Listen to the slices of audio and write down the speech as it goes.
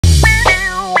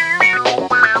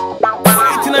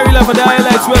time for the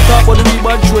highlights. We'll talk about the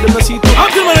rebound show. Them not see too.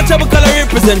 Uncle Man and Tabakala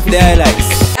represent for the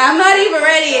highlights. I'm not even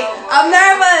ready. I'm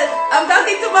nervous. I'm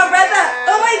talking to my brother.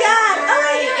 Oh my God.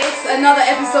 It's another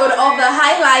episode of The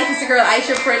Highlights. It's your girl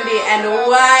Aisha Prendy. And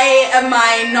why am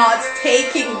I not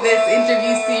taking this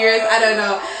interview serious? I don't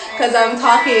know. Because I'm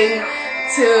talking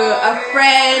to a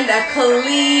friend, a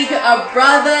colleague, a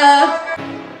brother.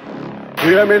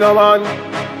 Hear me now, man.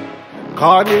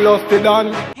 Cornelius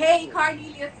Grant. Hey,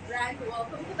 Cornelius Grant.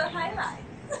 Welcome to The Highlights.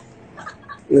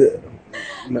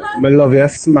 I love your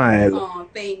smile. Oh,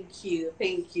 thank you.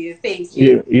 Thank you. Thank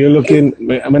you. You're looking,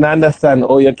 I mean, I understand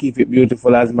how you keep it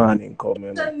beautiful as morning come.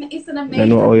 It's an amazing I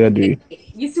know how you do it.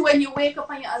 You see, when you wake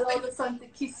up and you allow the sun to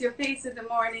kiss your face in the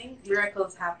morning,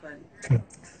 miracles happen.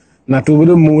 Not over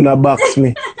the moon that box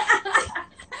me.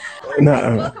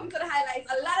 Welcome to The Highlights.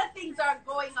 A lot of things are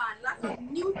going on. Lots of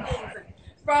new things.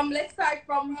 Let's start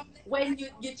from when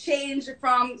you changed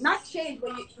from, not change,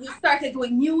 but you started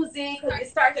doing music, you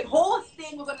started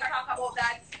hosting. We're going to talk about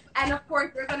that. And of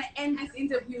course, we're going to end this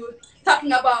interview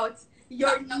talking about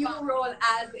your new role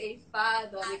as a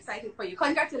father. I'm excited for you.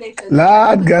 Congratulations.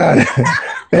 Lord God.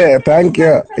 Hey, thank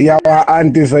you. You're our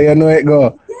auntie, so you know it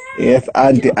go. Yes,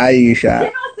 Auntie Aisha. You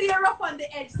know, so you're up on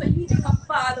the edge, so you being a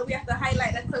father, we have to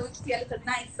highlight that so we see a little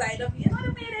nice side of you. You know what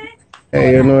I mean?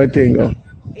 Hey, you know what thing go.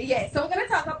 Yeah, so we're going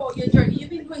to talk about your journey. You've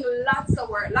been doing lots of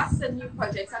work, lots of new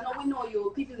projects. I know we know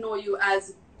you, people know you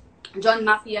as John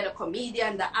Mafia, the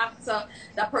comedian, the actor,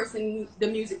 the person, the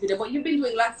music video, but you've been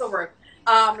doing lots of work,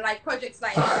 like projects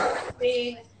like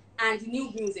Thing and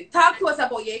new music. Talk to us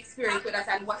about your experience with us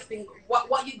and what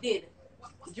you did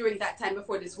during that time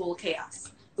before this whole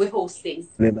chaos with hosting.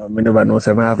 You know, I never know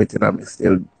some have it, and I'm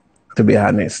still, to be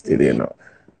honest, still, you know.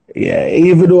 Yeah,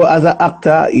 even though as an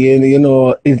actor, you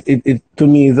know, it to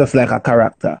me is just like a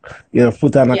character. You know,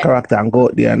 put on a character and go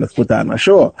out there and just put on a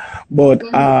show. But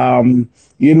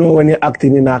you know, when you're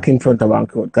acting, you're not in front of a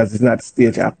crowd because it's not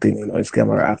stage acting, you know, it's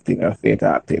camera acting or theater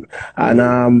acting.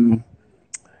 And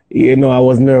you know, I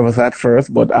was nervous at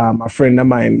first, but a friend of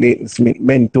mine, Leighton Smith,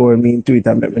 mentored me into it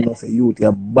and let me know, say, youth,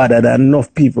 you're better than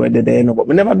enough people there, you know. But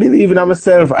I never believe in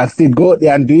myself. I still go out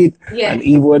there and do it. Yeah. And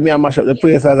even when I mash up the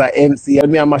place as an MC,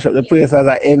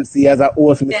 as a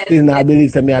host, I still not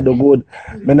believe say me I do good.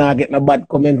 I not get no bad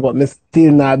comments, but I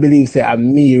still not believe say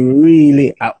I'm me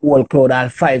really a whole crowd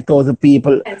of 5,000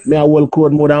 people. Yes. Me a whole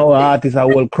crowd more than our artists, a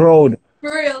whole crowd.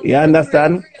 For real. You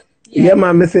understand? Yeah,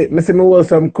 man, I say hold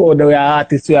some code where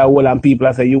artists we are all and people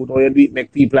I say you know you do it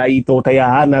make people eat out of your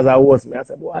hand as a host. I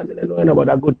say, boy, I don't know about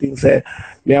that good thing say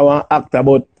me I want actor,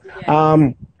 but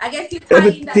I guess you tie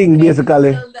everything that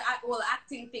basically the whole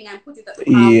acting thing and put it at the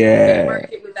top and work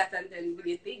it with that and then with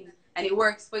your thing. And it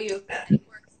works for you.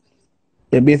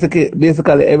 Yeah, basically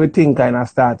everything kinda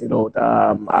started out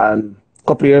and a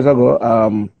couple of years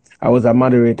ago I was a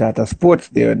moderator at a sports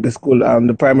there at the school,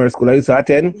 the primary school I used to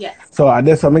attend. Yes. So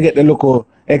that's how I get the local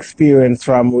experience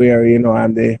from where, you know,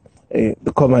 I'm the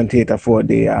commentator for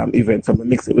the event. So I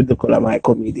mix it with the color my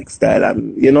comedic style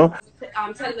and, you know.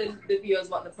 Tell the viewers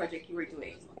what the project you were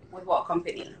doing, with what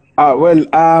company?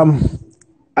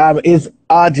 It's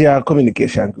RGR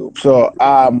Communication Group. So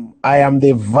I am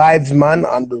the vibes man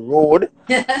on the road.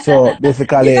 So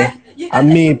basically,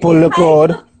 me pull the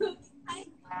crowd.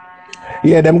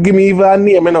 Yeah, them give me even a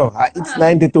name, you know. It's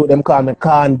 92, them call me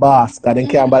Corn Boss. Because they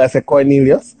can't bother say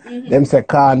Cornelius. Them say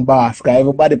Corn Boss. Because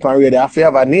everybody on radio have to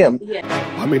have a name. Yeah.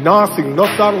 I mean, not sing no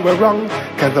song we're wrong.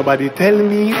 Can somebody tell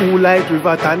me who like River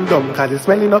and Dumb? Because it's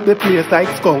smelling up the place like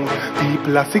skunk.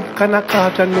 People are sick and a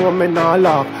catch and no men not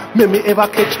laugh. May me ever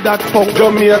catch that punk.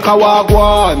 Jamaica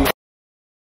Wagwan.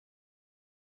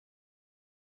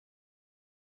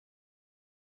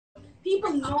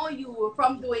 People know you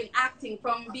from doing acting,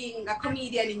 from being a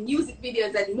comedian in music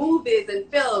videos and movies and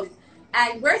films,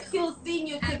 and we're still seeing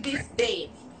you to this day.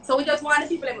 So we just want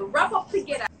people to wrap up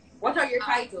together. What are your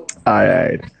titles? All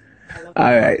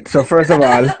right. So first of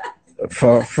all,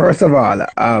 for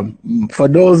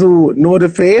those who know the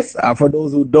face, for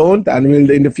those who don't and will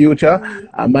in the future,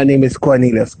 my name is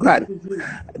Cornelius Grant.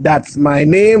 That's my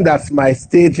name, that's my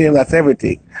stage name, that's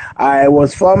everything. I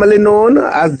was formerly known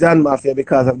as John Mafia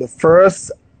because of the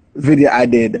first video I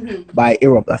did by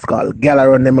Europe that's called Gala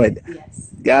Run the Med.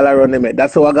 Gala Run the Med.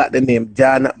 That's how I got the name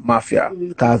John Mafia.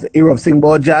 Because Europe sing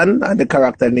about John and the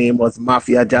character name was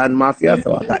Mafia, John Mafia,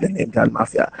 so I got the name John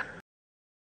Mafia.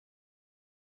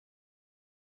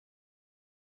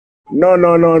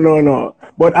 No.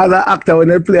 But as an actor, when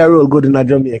they play a role good in a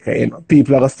Jamaica, you know,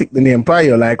 people are going to stick the name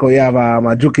prior. Like, oh, you have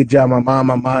a Juki Jam, a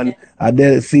Mama Man, a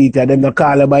Del Seat, and then they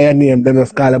call it by your name, then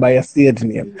just call it by your stage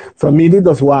name. So me, they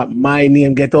just want my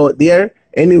name get out there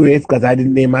anyways, because I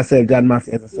didn't name myself John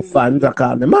Mafia. Just the fans are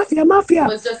calling me Mafia, Mafia. It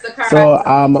was just the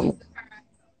character.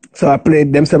 So I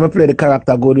played them. So I played the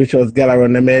character good, which was Gala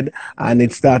Run the Med, and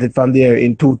it started from there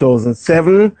in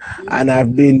 2007, and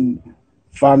I've been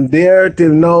from there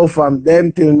till now, from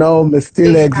then till now, me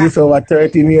still exist over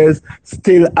 13 years,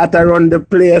 still at around the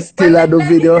place, still at the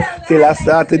video, till I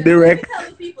started direct. Tell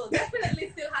the people, definitely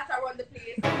still at around the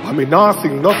place. I mean, not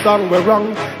sing no song we're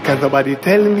wrong. Can somebody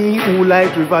tell me who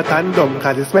like river and dumb?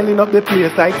 Cause it's smelling up the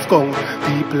place like skunk.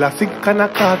 People are sick and a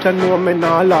catch and no me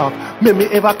not laugh. May me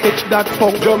ever catch that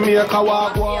funk. Jamaica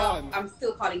walk one. I'm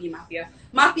still calling you Mafia.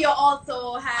 Mafia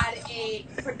also had a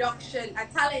production, a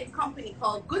talent company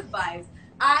called Goodvybz.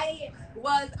 I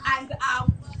was and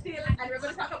still, and we're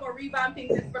going to talk about revamping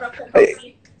this production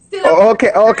company. Still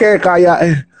Okay,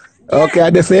 Kaya. Okay, I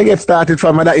just say get started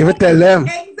from that. If you tell them,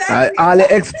 exactly. all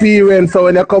the experience, so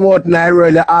when you come out now,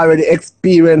 you already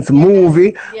experience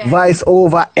movie, voice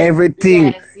over,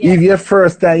 everything. If your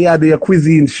first time you do your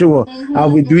cuisine show,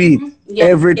 and we do it,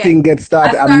 everything gets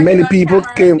started. And many people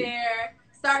came,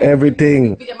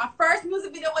 everything. My first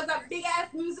music video was a big ass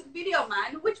music video,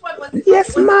 man. Which one was it?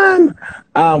 Yes, man.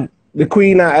 The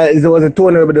Queen, it was a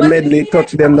toner with the medley,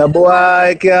 touch them, the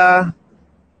boy, yeah.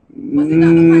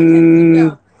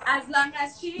 As long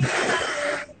as she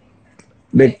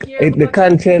the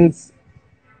contents.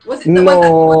 Was it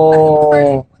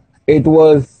no, it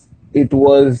was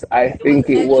I think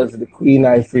it was the Queen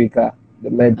Africa, the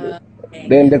medley. Okay.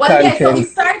 Then the contents. Yeah,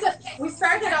 so we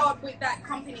started out with that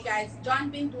company, guys. John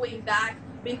been doing that,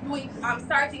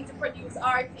 starting to produce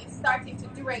artists, starting to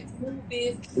direct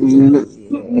movies. Movies that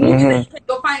you can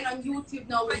go find on YouTube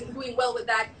now. We're doing well with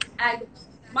that, and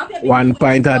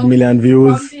 1.8 million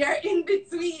views. From there in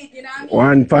between, you know what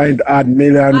I mean? 1.8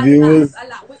 million views. A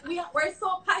lot. We're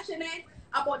so passionate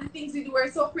about the things we do.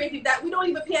 We're so creative that we don't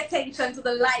even pay attention to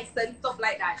the likes and stuff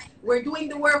like that. We're doing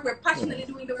the work. We're passionately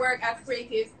doing the work as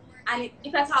creatives, and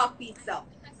it has how it feeds up.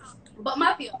 But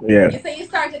Mafia, you say you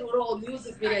started with the whole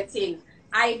music video thing.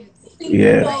 I think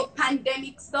about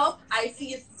pandemic stuff. I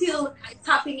see you still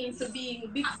tapping into being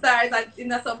big stars and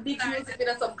in some big music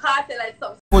video, some cartel and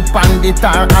stuff. Put bandit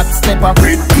or hot step up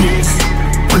with peace.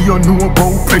 For you know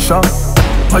about pressure.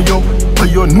 For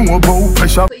you know about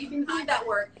pressure. So you've been doing that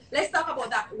work. Let's talk about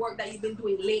that work that you've been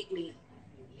doing lately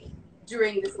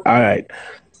during this. All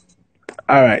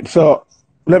right. So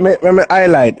let me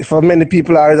highlight. For many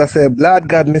people, as I say, Lord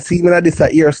God, me see me that this a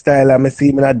hairstyle and me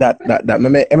see me that. Let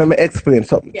me explain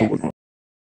something to you.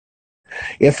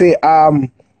 You see, I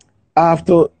have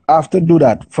to do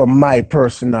that for my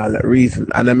personal reason,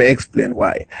 and let me explain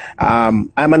why.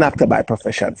 I'm an actor by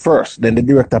profession first, then the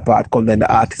director part come, then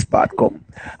the artist part come.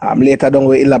 Later on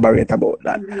we'll elaborate about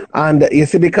that. And you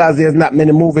see, because there's not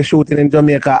many movie shooting in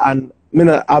Jamaica, and me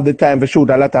not have the time to shoot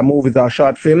a lot of movies or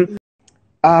short film,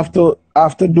 I have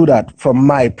to do that for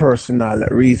my personal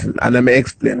reason, and let me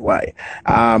explain why.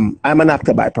 I'm an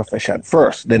actor by profession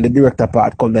first, then the director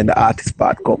part come, then the artist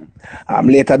part come.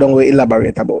 Later on we'll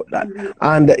elaborate about that.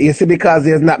 And you see, because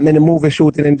there's not many movie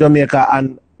shooting in Jamaica,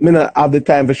 and me not have the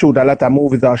time to shoot a lot of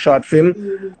movies or short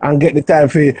film, and get the time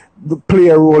to play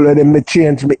a role and then me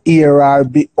change my ear or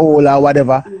be old or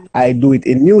whatever. I do it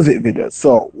in music videos.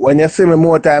 So when you see me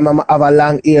more time, I have a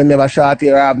long ear, never short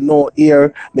ear, I have no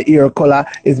ear, the ear color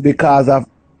is because of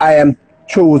I am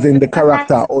choosing the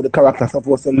character or the character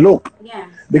supposed to look.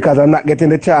 Because I'm not getting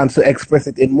the chance to express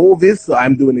it in movies, so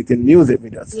I'm doing it in music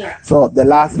videos. So the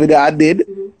last video I did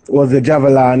was the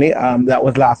Javelani, that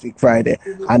was last week Friday,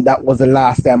 and that was the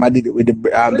last time I did it with the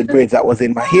braids that was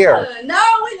in my hair. Now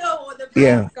we know what the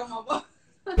braids come about.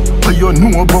 You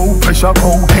know about pressure.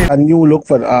 A new look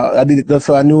for I did it just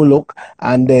for a new look,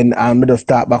 and then I'm just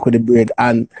start back with the braid.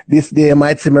 And this day I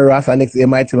might see my Ras, and next day I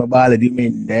might see my ballad. You may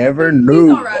never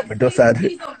know.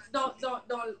 Please don't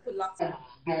put locks on.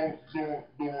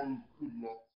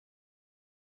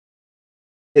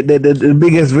 The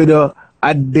biggest video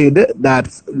I did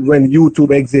that when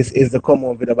YouTube exists is the Come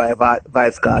On video by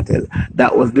Vybz Cartel.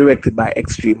 That was directed by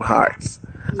Extreme Hearts.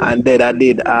 And then I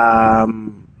did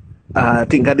I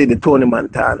think I did the Tony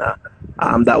Montana.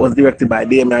 That was directed by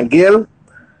Damien Gill.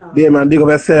 Damien, big up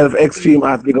yourself. Extreme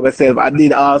Hearts, big up yourself. I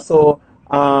did also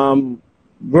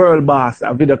World Boss,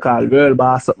 a video called World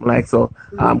Boss, something like so,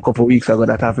 a couple of weeks ago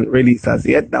that I haven't released as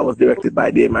yet. That was directed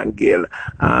by Damien Gill.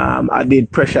 I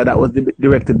did Pressure, that was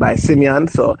directed by Simeon.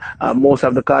 So most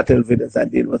of the Cartel videos I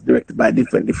did was directed by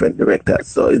different directors.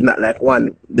 So it's not like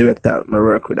one director I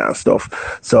work with and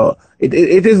stuff. So it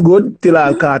is good till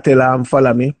all Cartel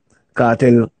follow me.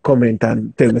 Cartel comment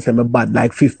and tell me say I'm bad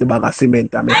like 50 bag of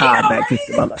cement and me hard like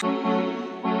 50 bag of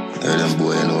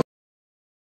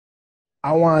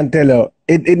I want to tell you,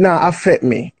 it not affect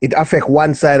me. It affect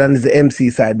one side and it's the MC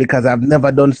side because I've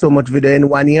never done so much video in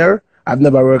 1 year. I've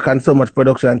never worked on so much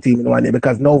production team in 1 year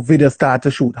because now video start to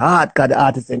shoot hard because the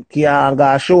artists can't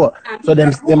go show. So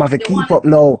them have to keep up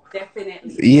now.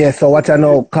 Definitely. Yeah, so what I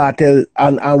know, Cartel,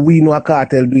 and we know a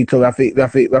Cartel do it, so we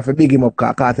have to big him up,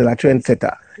 Cartel a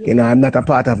trendsetter. You know, I'm not a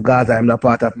part of Gaza, I'm not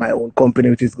part of my own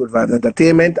company, which is Goodvybz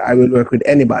Entertainment. I will work with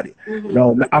anybody.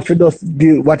 Now, after those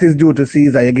deal, what is due to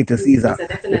Caesar, you get to Caesar.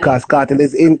 Because Cartel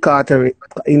is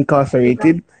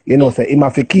incarcerated, you know, so he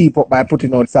have to keep up by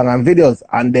putting out songs and videos,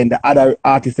 and then the other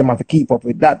artists have to keep up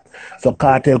with that. So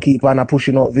Cartel keep on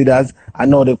pushing out videos, and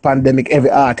now the pandemic,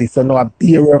 every artist, so now a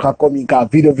day worker coming,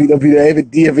 video, every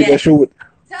day video shoot.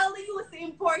 Tell the youth the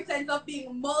importance of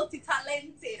being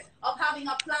multi-talented, of having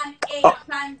a plan A, a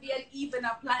plan B, and even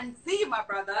a plan C, my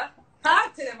brother.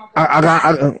 Talk to them, my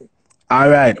brother. All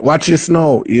right, watch this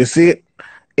now. You see,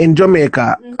 in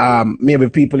Jamaica, maybe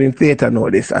people in theater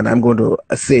know this, and I'm going to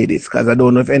say this because I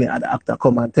don't know if any other actor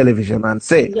come on television and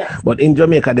say. Yes. But in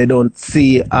Jamaica, they don't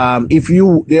see. I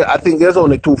think there's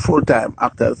only 2 full-time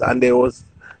actors, and they were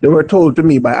told to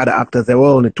me by other actors there were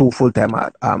only 2 full-time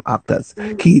actors,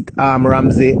 Keith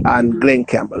Ramsey and Glenn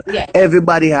Campbell. Yes.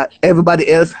 Everybody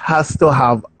else has to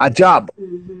have a job.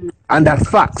 And that's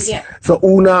facts. Yeah. So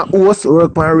una host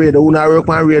work on radio, una work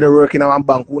on radio, work in a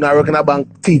bank, una work in a bank,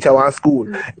 teacher one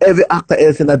school. Every actor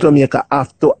else in Jamaica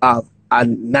have to have a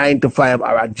 9 to 5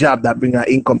 or a job that bring an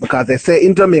income, because they say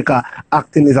in Jamaica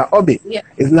acting is a hobby. Yeah.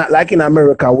 It's not like in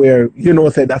America where you know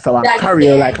say that's our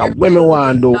career like a women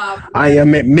want to do, and you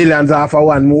make millions off of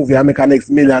one movie and make a next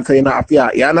million, so you know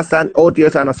you understand out here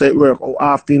trying to say it work. How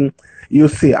often you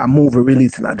see a movie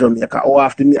released in Jamaica? How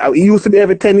often it used to be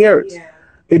every 10 years. Yeah.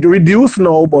 It reduced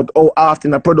now, but how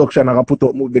often a production are put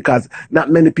out movie, because not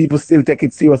many people still take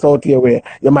it serious out here where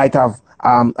you might have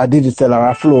a digital or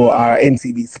a flow or a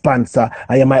NCB sponsor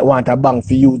and you might want a bank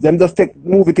for you. Them just take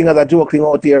movie thing as a joke thing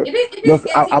out here. It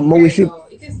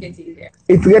is getting there.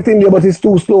 It's getting there, but it's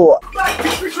too slow.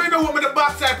 Which way the woman the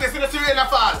backside place in the Serena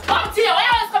Fall? Come to you, where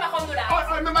else come do that?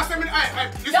 I remember saying,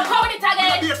 You're coming it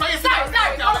again. Sorry, come.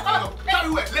 Sorry,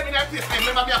 wait, let me not place. I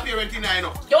remember me a parent in I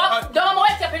know. Don't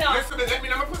wait up now. Listen, let me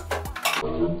know.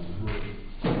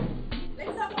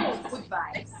 Let's talk about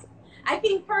Goodvybz. I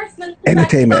think personally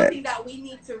Entertainment. that's something that we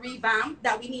need to revamp,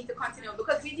 that we need to continue,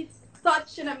 because we did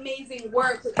such an amazing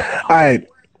work with that. Alright,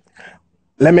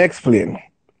 let me explain.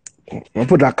 I'll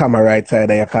put that camera right side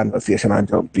of your conversation and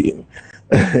jump in.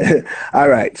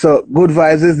 Alright, so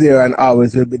Goodvybz is there and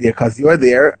always will be there because you're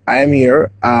there, I'm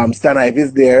here, Stan Ive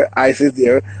is there, Ice is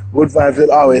there, Goodvybz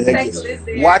will always exist.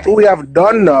 What we have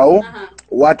done now,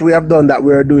 what we have done that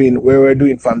we're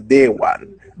doing from day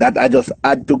one, that I just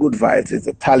add to Goodvybz is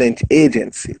a talent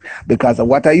agency, because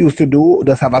what I used to do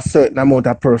just have a certain amount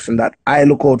of person that I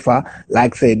look out for,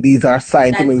 like say these are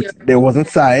signed to me, they wasn't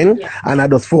signed, and I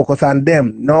just focus on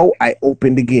them. Now I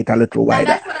open the gate a little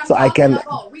wider, so I can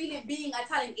about, really being a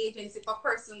talent agency for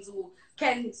persons who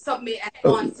can submit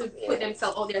and want to put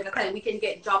themselves out there as a talent. We can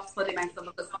get jobs for them and stuff,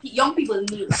 because young people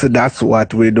need that. So that's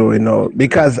what we're doing now,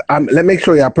 because let me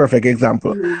show you a perfect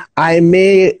example. I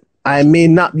may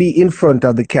not be in front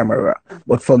of the camera,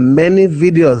 but for many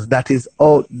videos that is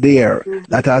out there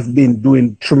that has been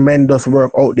doing tremendous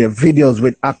work out there, videos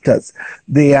with actors,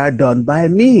 they are done by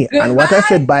me. And what I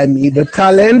said by me, the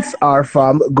talents are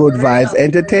from Goodvybz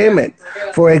Entertainment.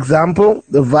 For example,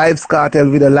 the Vybz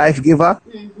Cartel with a Life Giver,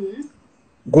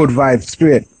 Goodvybz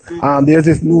straight. There's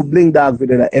this new Bling Dog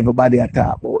video that everybody are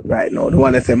talking about right now. The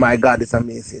one that say, my God, it's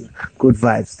amazing.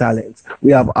 Goodvybz talents.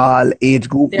 We have all age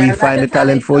group. We find the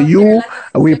talent for you.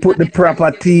 We put the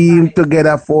proper team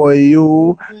together for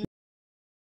you.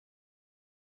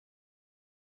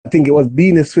 I think it was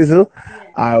Beanie Swizzle,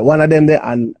 one of them there,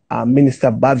 and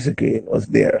Minister Babsy was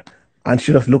there. And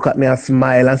she just look at me and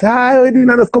smile and say, hi, what are you doing?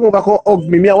 And just come over and hug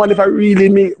me. I wonder if I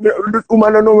really this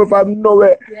woman don't know if I'm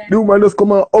nowhere. The woman just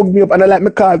come and hug me up, and I like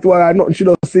me call to her and nothing, she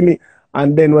don't see me.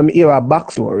 And then when I hear her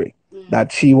backstory,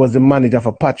 that she was the manager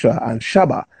for Patra and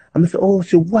Shabba, and I say, oh,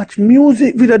 she watch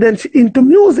music video, then she into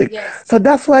music. Yes. So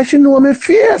that's why she know me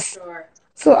face. Sure.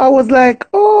 So I was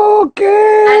like,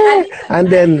 okay. And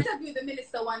then I interviewed the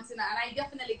minister once, and I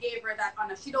definitely gave her that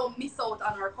honor. She don't miss out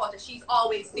on her culture. She's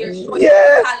always there. She's always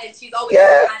talent. She's always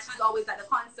at the match. She's always at the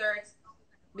concert.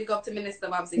 Big up to Minister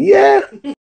Babsy. Yeah.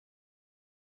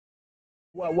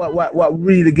 What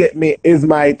really get me is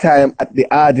my time at the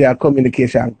RJR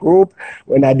Communication Group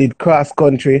when I did cross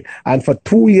country, and for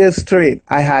 2 years straight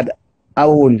I had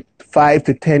around 5,000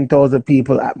 to 10,000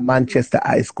 people at Manchester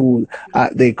High School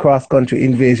at the cross country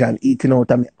invasion eating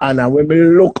out of me. And when we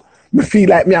look me feel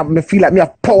like me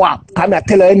have power. Can I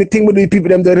tell her anything we do, people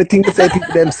them do anything we say,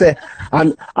 people them say.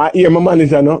 And I hear my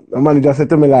manager, no? My manager said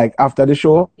to me, like, after the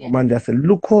show, my manager said,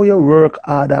 look how you work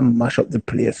hard and mash up the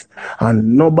place.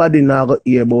 And nobody now go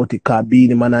hear about it, because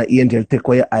Beenie Man and Angel take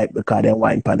away your hype because they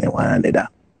wine pan them one another.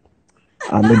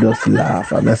 And me just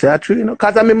laugh. And I say, true, you know,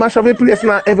 because I mash up the place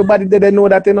now, everybody they know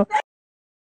that, you know.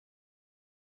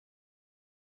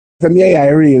 So me, I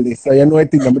realness. So you know I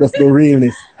think I'm just do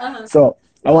realness. So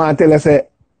I want to tell you, say,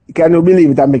 can you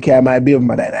believe it? I carry my baby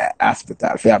mother in the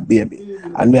hospital for a baby.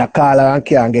 And me I call her and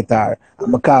can't get her.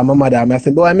 And I call my mother and I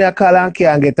say, boy, me I call her and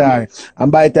can't get her.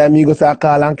 And by the time me go say I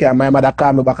call and can't, my mother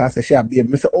call me back and say she a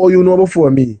baby. I say, oh, you know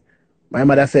before me. My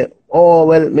mother said, oh,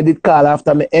 well, me did call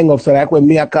after me hang up. So like when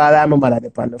me I call her, my mother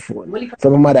dip on the phone. So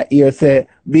my mother here say,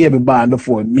 baby born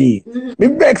before me. Me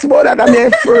vex about that. I'm my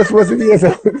first person here.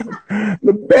 So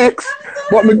me vex.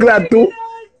 But me glad too.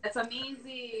 That's amazing.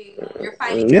 You're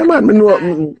fighting. Yeah, man, me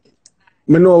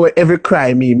know what every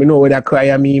cry mean. Me know what that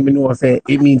cry mean. Me know say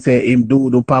it means say him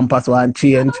do pampers one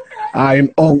change.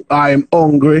 I'm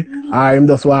hungry. I'm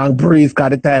just want breeze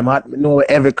cause the time hot. Me know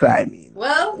what every cry mean.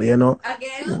 Well, you know.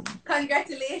 Again,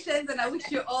 congratulations and I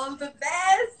wish you all the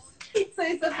best. So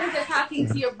it's a pleasure talking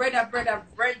to your brother. You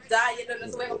don't know,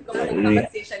 so we're going to come on the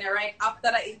conversation right after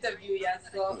the interview, yeah.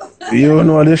 So you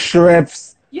know the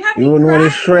Shreps. You know the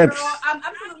Shreps. I'm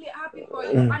absolutely happy for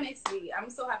you, honestly. I'm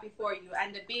so happy for you.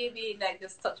 And the baby, like,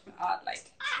 just touched my heart, like.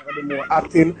 More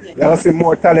acting, you see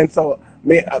more talent. So,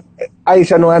 me,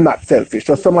 Aisha, know I'm not selfish.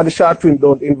 So, some of the short films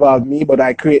don't involve me, but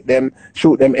I create them,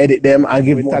 shoot them, edit them, and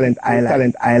give talent I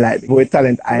like. With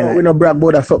talent I like. We not brag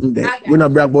about something there. We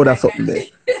not brag about something there.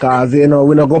 Because, you know,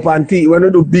 we not go up on TV. When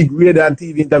we do big radio and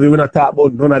TV interview, we not talk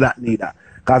about none of that neither.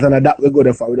 Because none of that we go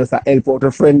there for. We just help out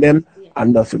a friend them.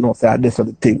 And just, you know, say this is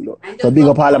the thing, look. So big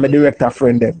up all of my director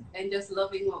friend them. And just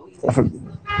loving what we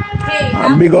do. Hey,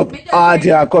 and big up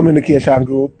RJ Communication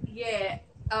Group. Yeah.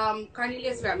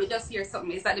 Cornelius Grant, we just hear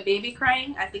something. Is that the baby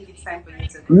crying? I think it's time for you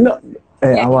to. No.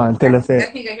 Hey, I want to tell you,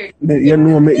 say, you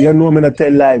know me not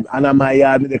tell live. And I'm my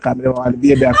yard, they come, they want the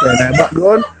baby crying in the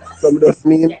background. So me just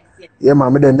mean, yeah,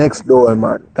 man, me the next door,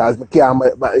 man. Because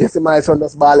you see my son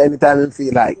just ball anytime he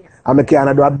feel like. And I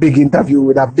can't do a big interview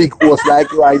with a big host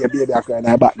like you and your baby crying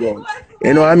in the background.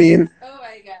 You know what I mean? Oh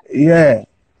my God. Yeah.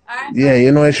 Yeah,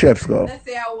 you know how chefs go. Let's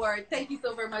say our word. Thank you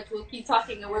so very much. We'll keep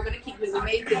talking and we're going to keep doing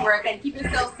amazing work and keep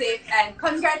yourself safe. And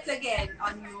congrats again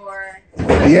on your...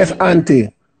 Yes,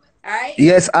 auntie. Alright?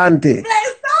 Yes, auntie.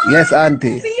 Yes,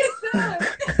 auntie. See you soon.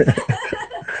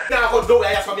 Now I go do where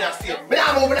I am from your state. Me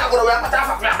not go where I'm at.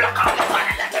 I'm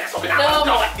black. So me not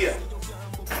go here.